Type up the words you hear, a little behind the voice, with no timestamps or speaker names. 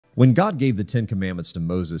When God gave the Ten Commandments to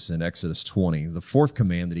Moses in Exodus 20, the fourth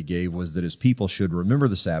command that he gave was that his people should remember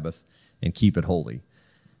the Sabbath and keep it holy.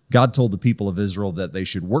 God told the people of Israel that they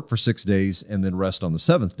should work for 6 days and then rest on the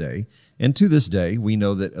seventh day. And to this day, we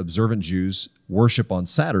know that observant Jews worship on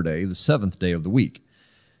Saturday, the seventh day of the week.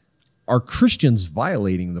 Are Christians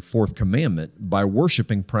violating the fourth commandment by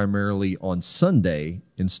worshiping primarily on Sunday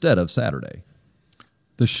instead of Saturday?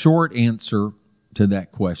 The short answer to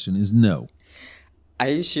that question is no. Are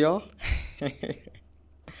you sure?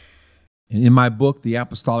 In my book, The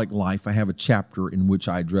Apostolic Life, I have a chapter in which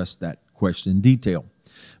I address that question in detail.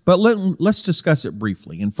 But let's discuss it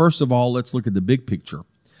briefly. And first of all, let's look at the big picture.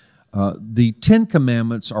 The Ten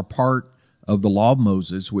Commandments are part of the law of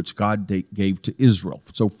Moses, which God gave to Israel.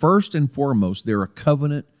 So first and foremost, they're a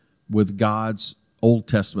covenant with God's Old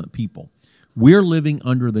Testament people. We're living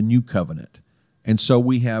under the new covenant, and so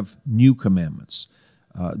we have new commandments.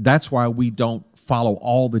 That's why we don't follow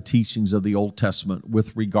all the teachings of the Old Testament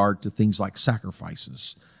with regard to things like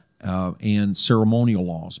sacrifices and ceremonial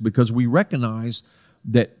laws, because we recognize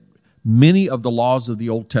that many of the laws of the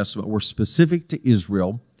Old Testament were specific to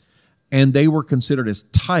Israel, and they were considered as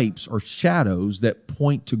types or shadows that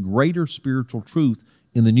point to greater spiritual truth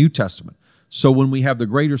in the New Testament. So when we have the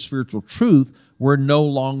greater spiritual truth, we're no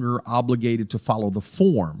longer obligated to follow the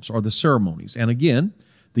forms or the ceremonies. And again,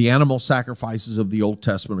 the animal sacrifices of the Old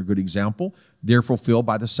Testament are a good example. They're fulfilled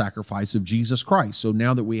by the sacrifice of Jesus Christ. So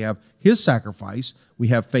now that we have his sacrifice, we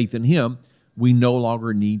have faith in him, we no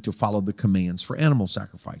longer need to follow the commands for animal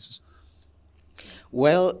sacrifices.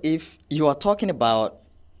 Well, if you are talking about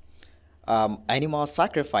animal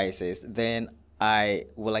sacrifices, then I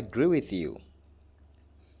will agree with you,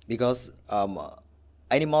 because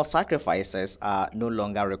animal sacrifices are no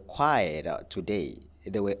longer required today.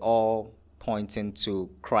 They were all pointing to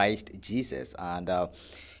Christ Jesus, and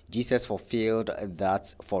Jesus fulfilled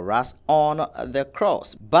that for us on the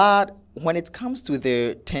cross. But when it comes to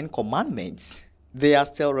the Ten Commandments, they are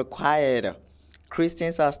still required.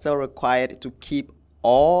 Christians are still required to keep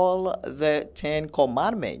all the Ten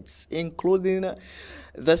Commandments, including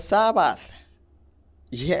the Sabbath.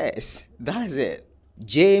 Yes, that is it.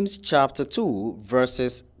 James chapter 2,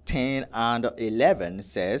 verses 10 and 11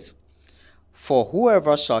 says, "For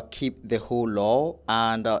whoever shall keep the whole law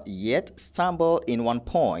and yet stumble in one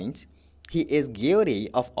point, he is guilty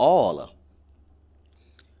of all.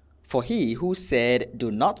 For he who said,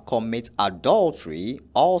 'Do not commit adultery,'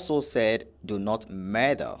 also said, 'Do not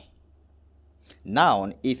murder.'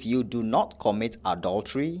 Now, if you do not commit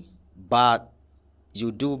adultery, but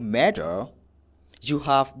you do murder, you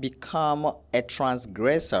have become a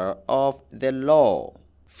transgressor of the law."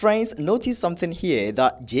 Friends, notice something here,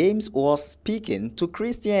 that James was speaking to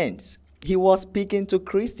Christians. He was speaking to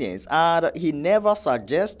Christians, and he never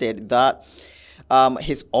suggested that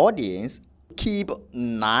his audience keep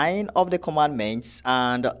 9 of the commandments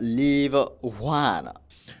and leave 1.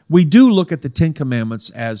 We do look at the Ten Commandments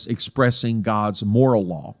as expressing God's moral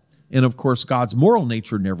law. And of course, God's moral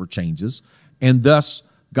nature never changes, and thus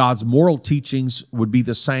God's moral teachings would be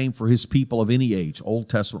the same for his people of any age, Old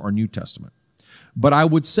Testament or New Testament. But I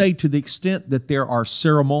would say, to the extent that there are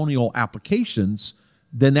ceremonial applications,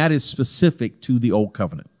 then that is specific to the Old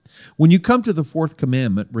Covenant. When you come to the fourth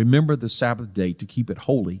commandment, remember the Sabbath day to keep it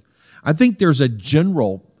holy, I think there's a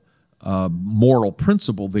general moral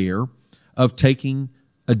principle there of taking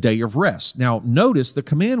a day of rest. Now, notice the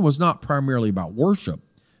command was not primarily about worship,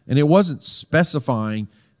 and it wasn't specifying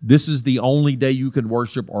this is the only day you can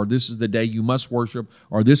worship, or this is the day you must worship,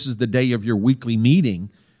 or this is the day of your weekly meeting.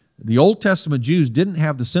 The Old Testament Jews didn't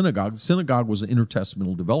have the synagogue. The synagogue was an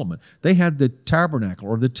intertestamental development. They had the tabernacle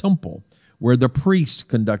or the temple where the priests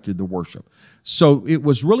conducted the worship. So it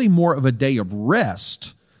was really more of a day of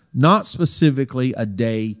rest, not specifically a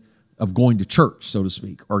day of going to church, so to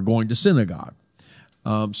speak, or going to synagogue.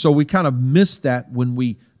 So we kind of miss that when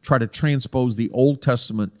we try to transpose the Old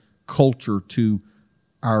Testament culture to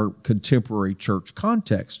our contemporary church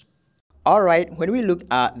context. All right, when we look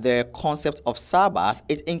at the concept of Sabbath,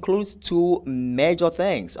 it includes 2 major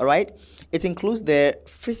things, all right? It includes the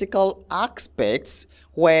physical aspects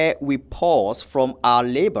where we pause from our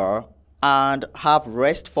labor and have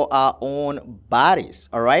rest for our own bodies,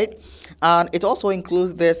 all right? And it also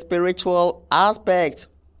includes the spiritual aspect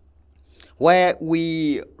where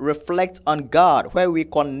we reflect on God, where we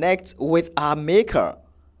connect with our Maker.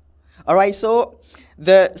 All right, so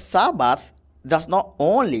the Sabbath does not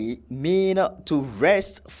only mean to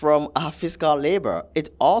rest from our physical labor, it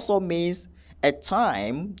also means a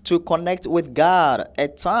time to connect with God, a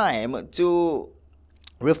time to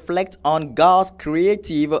reflect on God's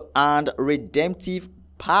creative and redemptive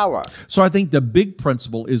power. So I think the big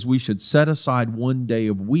principle is we should set aside one day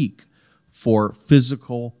a week for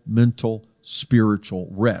physical, mental, spiritual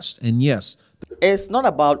rest. And yes, It's not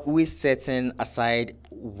about we setting aside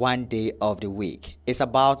one day of the week. It's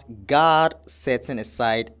about God setting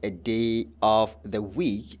aside a day of the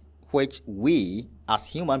week which we as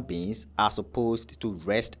human beings are supposed to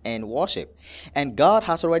rest and worship. And God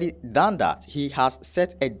has already done that. He has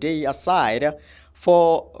set a day aside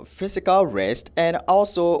for physical rest and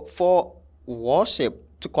also for worship,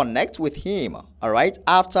 to connect with Him. All right.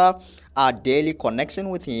 After our daily connection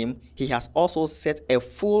with Him, He has also set a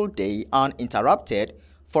full day uninterrupted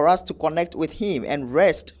for us to connect with Him and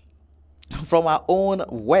rest from our own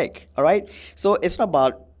work. All right. So it's not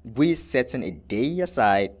about we setting a day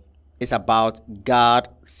aside. It's about God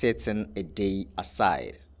setting a day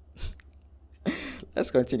aside.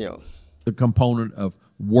 Let's continue. the component of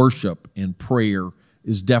worship and prayer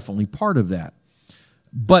is definitely part of that.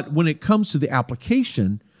 But when it comes to the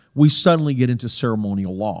application, we suddenly get into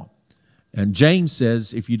ceremonial law. And James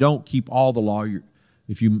says, if you don't keep all the law,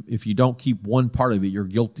 if you don't keep one part of it, you're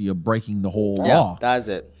guilty of breaking the whole law. That's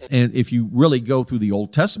it. And if you really go through the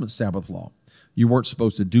Old Testament Sabbath law, you weren't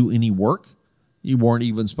supposed to do any work. You weren't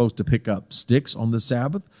even supposed to pick up sticks on the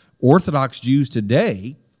Sabbath. Orthodox Jews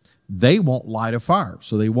today, they won't light a fire,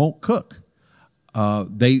 so they won't cook.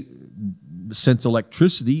 Since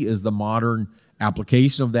electricity is the modern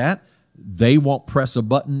application of that, they won't press a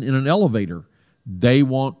button in an elevator. They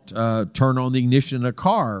won't turn on the ignition in a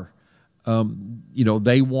car.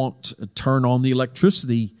 They won't turn on the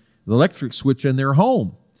electric switch in their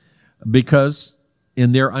home, because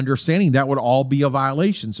in their understanding, that would all be a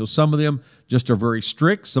violation. So some of them just are very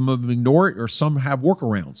strict, some of them ignore it, or some have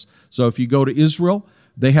workarounds. So if you go to Israel,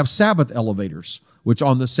 they have Sabbath elevators, which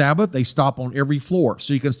on the Sabbath, they stop on every floor.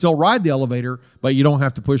 So you can still ride the elevator, but you don't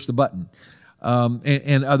have to push the button,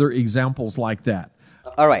 and other examples like that.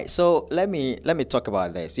 All right, so let me talk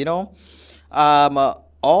about this.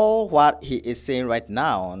 All what he is saying right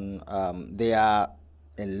now, they are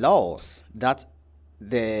laws that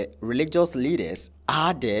the religious leaders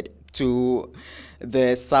added to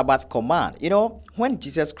the Sabbath command. When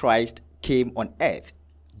Jesus Christ came on earth,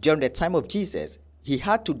 during the time of Jesus, he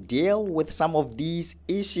had to deal with some of these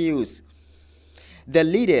issues. The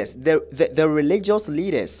leaders, the religious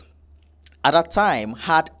leaders at that time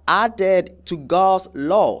had added to God's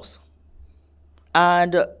laws.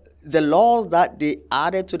 And the laws that they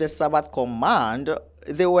added to the Sabbath command,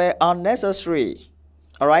 they were unnecessary.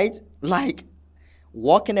 All right? Like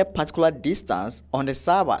walking a particular distance on the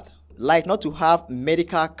Sabbath, like not to have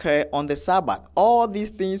medical care on the Sabbath. All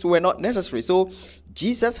these things were not necessary. So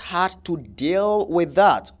Jesus had to deal with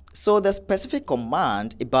that. So the specific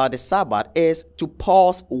command about the Sabbath is to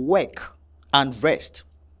pause work and rest.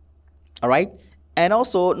 All right? And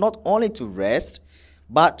also not only to rest,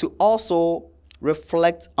 but to also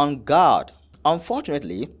reflect on God.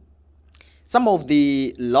 Unfortunately, some of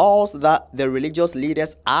the laws that the religious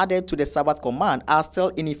leaders added to the Sabbath command are still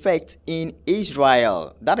in effect in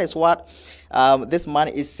Israel. That is what this man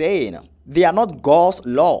is saying. They are not God's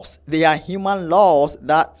laws. They are human laws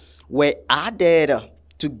that were added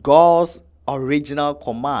to God's original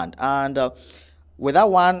command. And with that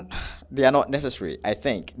one, they are not necessary. I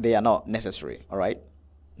think they are not necessary. All right?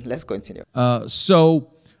 Let's continue.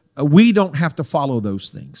 So we don't have to follow those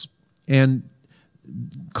things. And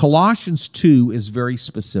Colossians 2 is very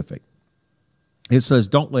specific. It says,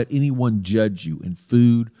 don't let anyone judge you in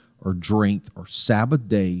food or drink or Sabbath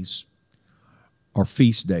days or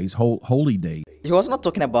feast days, holy days. He was not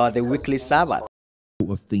talking about the weekly Sabbath.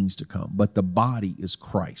 Of things to come, but the body is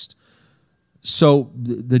Christ. So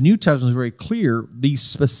the New Testament is very clear. These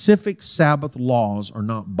specific Sabbath laws are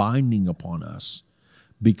not binding upon us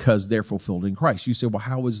because they're fulfilled in Christ. You say, well,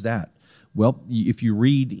 how is that? Well, if you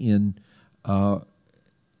read in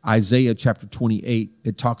Isaiah chapter 28,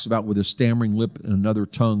 it talks about with a stammering lip and another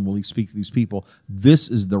tongue will he speak to these people. This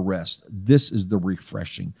is the rest. This is the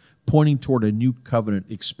refreshing, pointing toward a new covenant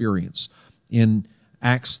experience. In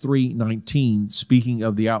Acts 3:19, speaking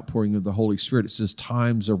of the outpouring of the Holy Spirit, it says,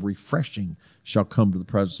 times of refreshing shall come to the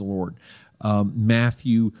presence of the Lord.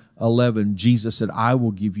 Matthew 11, Jesus said, I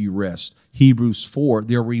will give you rest. Hebrews 4,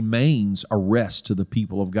 there remains a rest to the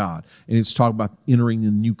people of God. And it's talking about entering the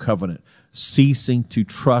new covenant, ceasing to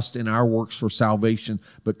trust in our works for salvation,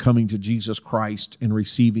 but coming to Jesus Christ and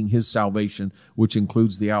receiving his salvation, which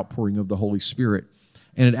includes the outpouring of the Holy Spirit.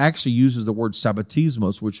 And it actually uses the word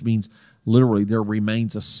sabbatismos, which means literally there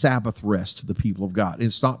remains a Sabbath rest to the people of God.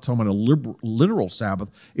 It's not talking about a literal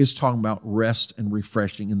Sabbath. It's talking about rest and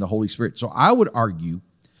refreshing in the Holy Spirit. So I would argue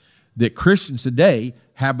that Christians today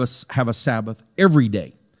have a Sabbath every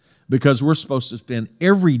day. because we're supposed to spend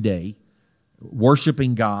every day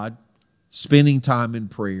worshiping God, spending time in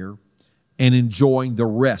prayer, and enjoying the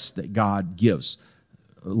rest that God gives,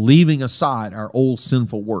 leaving aside our old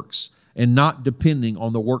sinful works and not depending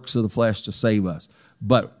on the works of the flesh to save us,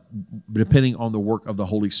 but depending on the work of the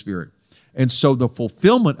Holy Spirit. And so the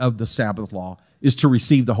fulfillment of the Sabbath law is to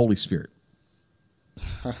receive the Holy Spirit.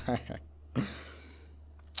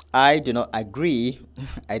 I do not agree.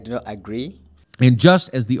 I do not agree. And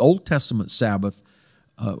just as the Old Testament Sabbath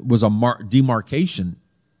was a demarcation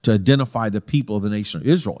to identify the people of the nation of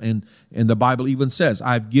Israel, and the Bible even says,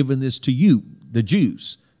 I've given this to you, the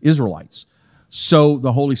Jews, Israelites. So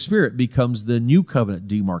the Holy Spirit becomes the new covenant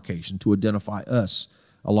demarcation to identify us,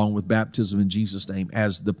 along with baptism in Jesus' name,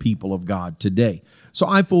 as the people of God today. So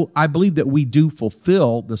I believe that we do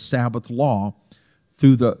fulfill the Sabbath law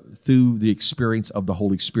through the experience of the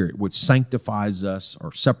Holy Spirit, which sanctifies us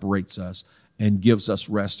or separates us and gives us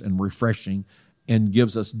rest and refreshing and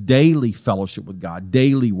gives us daily fellowship with God,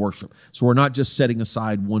 daily worship. So we're not just setting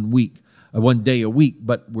aside one day a week,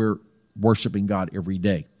 but we're worshiping God every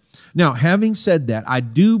day. Now, having said that, I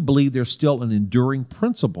do believe there's still an enduring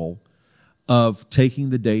principle of taking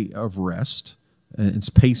the day of rest, and it's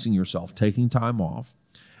pacing yourself, taking time off,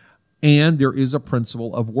 and there is a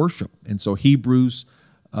principle of worship. And so Hebrews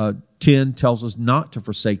 10 tells us not to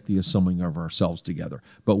forsake the assembling of ourselves together,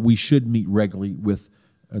 but we should meet regularly with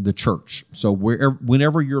the church. So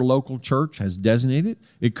whenever your local church has designated,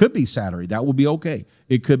 it could be Saturday, that will be okay.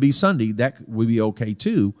 It could be Sunday, that would be okay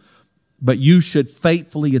too. But you should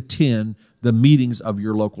faithfully attend the meetings of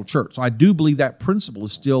your local church. So I do believe that principle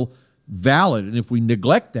is still valid. And if we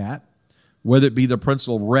neglect that, whether it be the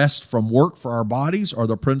principle of rest from work for our bodies or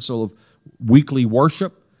the principle of weekly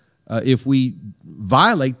worship, if we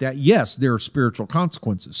violate that, yes, there are spiritual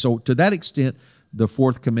consequences. So to that extent, the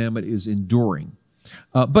fourth commandment is enduring.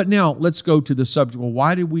 But now let's go to the subject. Well,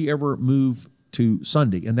 why did we ever move to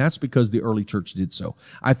Sunday? And that's because the early church did so.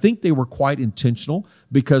 I think they were quite intentional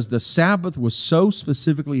because the Sabbath was so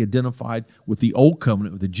specifically identified with the old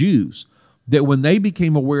covenant with the Jews that when they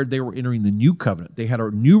became aware they were entering the new covenant, they had a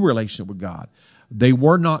new relationship with God. They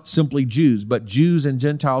were not simply Jews, but Jews and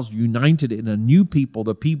Gentiles united in a new people,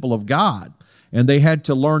 the people of God. And they had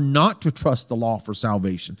to learn not to trust the law for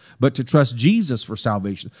salvation, but to trust Jesus for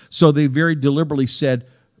salvation. So they very deliberately said,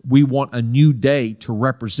 we want a new day to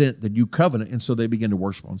represent the new covenant. And so they began to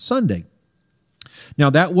worship on Sunday. Now,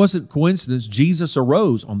 that wasn't coincidence. Jesus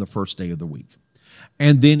arose on the first day of the week.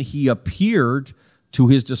 And then he appeared to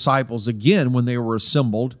his disciples again when they were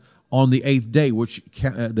assembled on the eighth day, which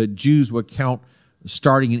the Jews would count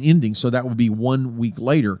starting and ending. So that would be 1 week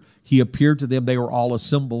later. He appeared to them. They were all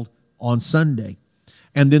assembled on Sunday.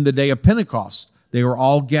 And then the day of Pentecost, they were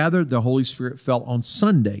all gathered. The Holy Spirit fell on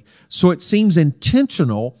Sunday. So it seems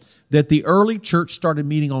intentional that the early church started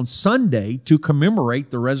meeting on Sunday to commemorate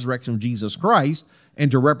the resurrection of Jesus Christ and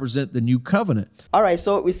to represent the new covenant. All right,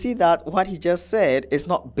 so we see that what he just said is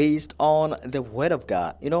not based on the Word of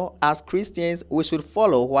God. You know, as Christians, we should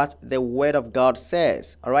follow what the Word of God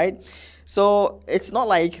says. All right, so it's not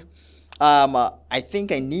like I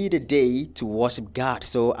think I need a day to worship God,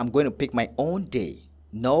 so I'm going to pick my own day.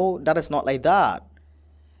 No, that is not like that.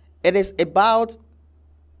 It is about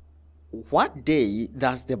what day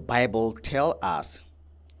does the Bible tell us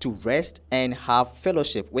to rest and have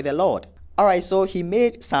fellowship with the Lord. All right, so he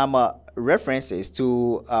made some references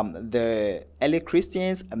to the early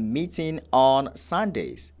Christians meeting on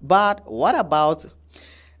Sundays. But what about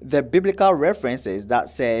the biblical references that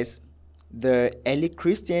says the early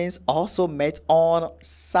Christians also met on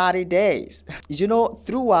Saturdays? You know,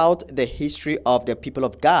 throughout the history of the people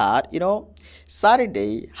of God, you know,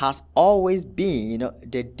 Saturday has always been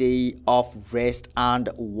the day of rest and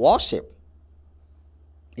worship.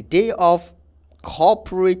 A day of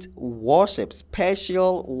corporate worship,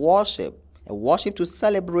 special worship, a worship to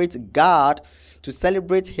celebrate God, to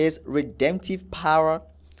celebrate his redemptive power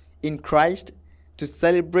in Christ, to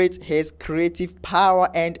celebrate his creative power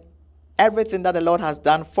and everything that the Lord has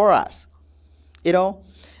done for us, you know.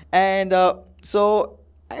 And so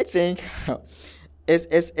I think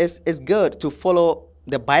it's good to follow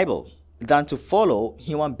the Bible than to follow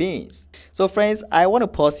human beings. So friends, I want to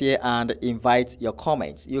pause here and invite your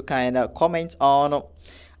comments. You can comment on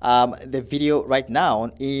the video right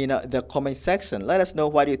now in the comment section. Let us know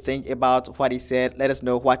what you think about what he said. Let us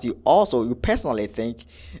know what you personally think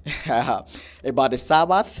about the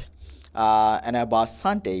Sabbath and about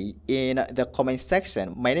Sunday in the comment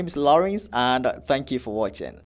section. My name is Lawrence, and thank you for watching.